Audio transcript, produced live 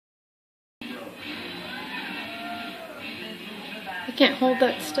can't hold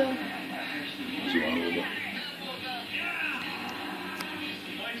that still.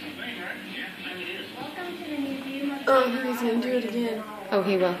 Oh, he's gonna do it again. Oh,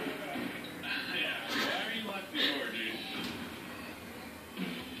 he will.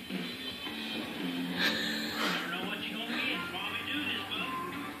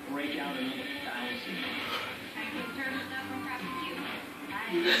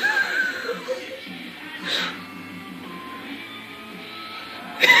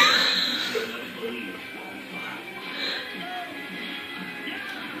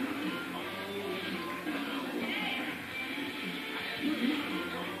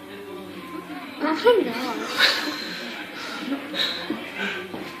 Oh my gosh.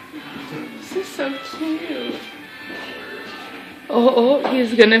 This is so cute. Oh,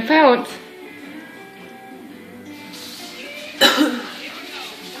 he's gonna pounce.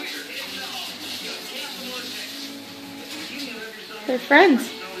 They're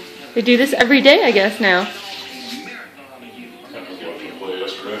friends. They do this every day, I guess, now. Play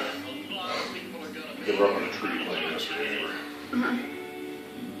yesterday. They were up on a tree playing yesterday.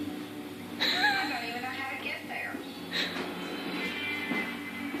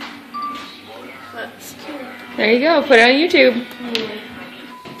 That's cute. There you go. Put it on YouTube.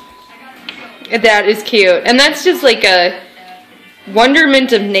 That is cute. And that's just like a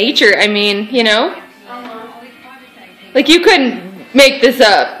wonderment of nature. I mean, you know? Like you couldn't make this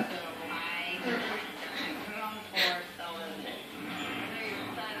up.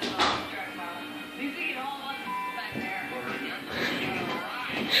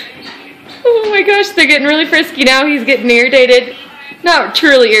 Oh my gosh, they're getting really frisky now. He's getting irritated. Not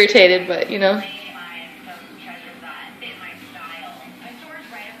truly irritated, but you know.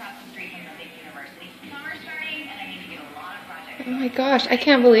 Oh my gosh, I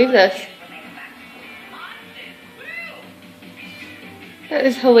can't believe this. That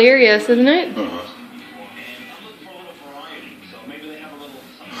is hilarious, isn't it?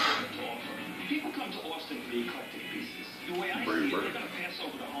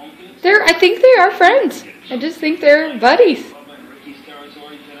 I think they are friends. I just think they're buddies.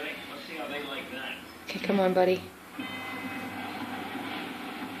 Okay, come on, buddy.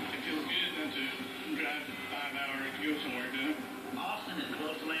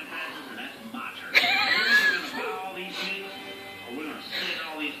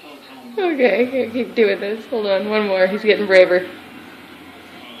 Okay, keep doing this. Hold on, one more. He's getting braver.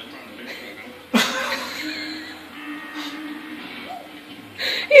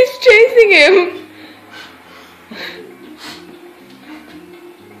 He's chasing him.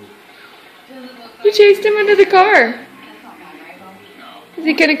 He chased him into the car. Is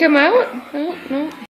he gonna come out? Oh, no.